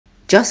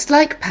Just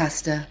like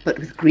pasta, but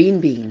with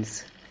green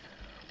beans.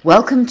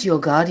 Welcome to your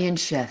guardian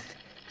chef,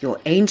 your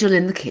angel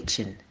in the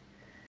kitchen.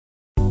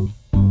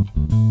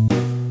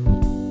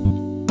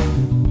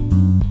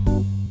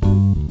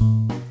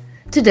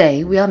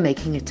 Today we are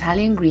making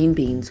Italian green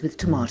beans with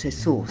tomato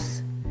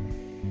sauce.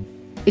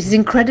 It is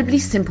incredibly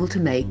simple to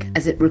make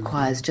as it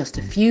requires just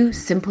a few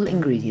simple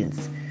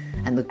ingredients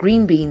and the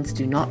green beans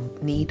do not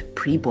need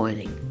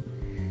pre-boiling.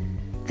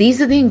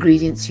 These are the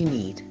ingredients you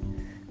need.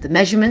 The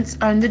measurements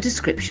are in the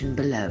description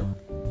below.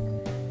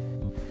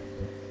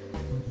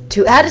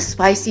 To add a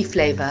spicy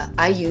flavour,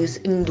 I use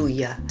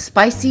nduja,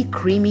 spicy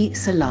creamy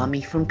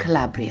salami from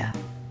Calabria.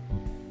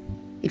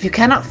 If you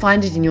cannot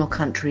find it in your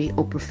country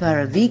or prefer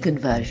a vegan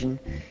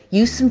version,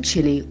 use some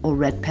chili or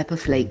red pepper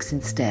flakes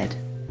instead.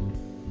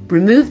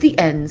 Remove the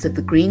ends of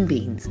the green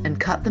beans and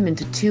cut them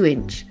into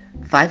 2-inch,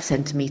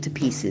 5cm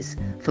pieces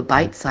for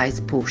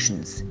bite-sized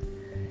portions.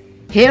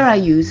 Here I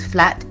use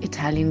flat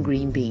Italian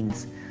green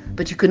beans,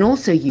 but you can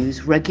also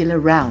use regular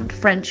round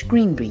French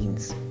green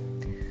beans.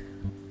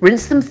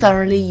 Rinse them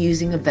thoroughly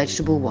using a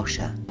vegetable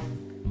washer.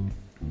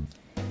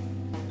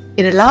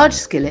 In a large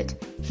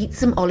skillet, heat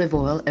some olive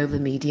oil over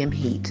medium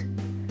heat.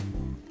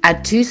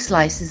 Add 2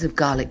 slices of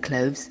garlic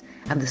cloves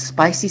and the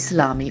spicy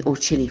salami or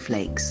chili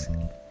flakes.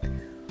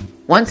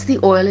 Once the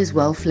oil is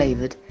well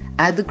flavoured,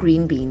 add the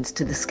green beans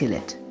to the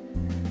skillet.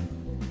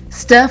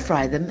 Stir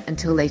fry them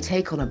until they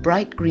take on a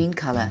bright green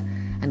colour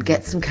and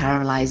get some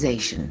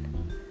caramelization.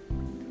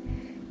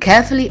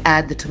 Carefully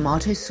add the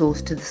tomato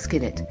sauce to the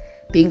skillet,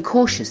 being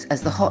cautious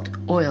as the hot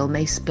oil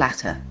may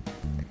splatter.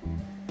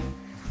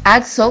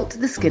 Add salt to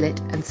the skillet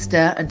and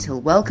stir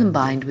until well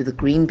combined with the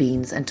green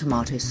beans and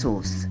tomato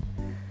sauce.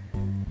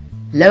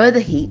 Lower the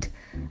heat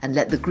and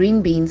let the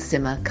green beans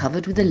simmer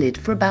covered with a lid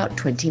for about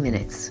 20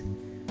 minutes.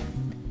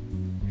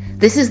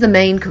 This is the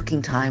main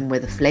cooking time where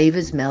the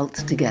flavours melt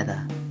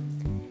together.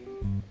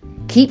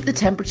 Keep the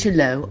temperature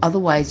low,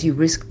 otherwise you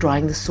risk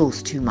drying the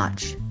sauce too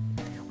much.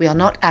 We are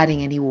not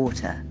adding any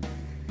water.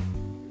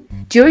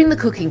 During the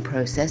cooking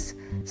process,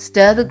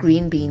 stir the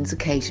green beans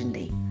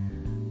occasionally,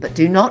 but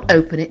do not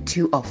open it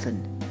too often.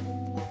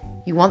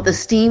 You want the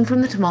steam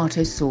from the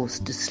tomato sauce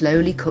to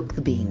slowly cook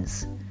the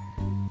beans.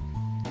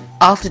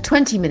 After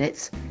 20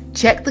 minutes,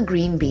 check the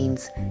green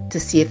beans to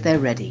see if they're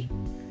ready.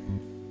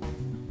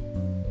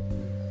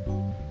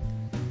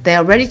 They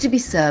are ready to be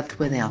served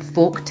when they are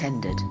fork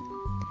tendered.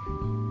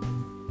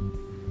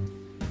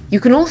 You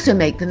can also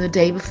make them the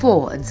day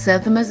before and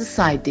serve them as a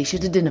side dish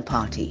at a dinner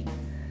party.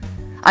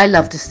 I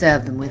love to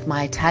serve them with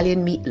my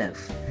Italian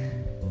meatloaf.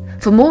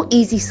 For more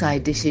easy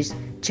side dishes,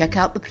 check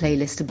out the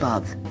playlist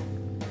above.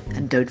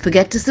 And don't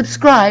forget to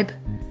subscribe.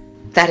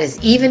 That is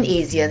even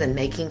easier than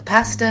making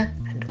pasta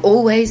and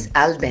always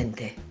al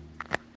dente.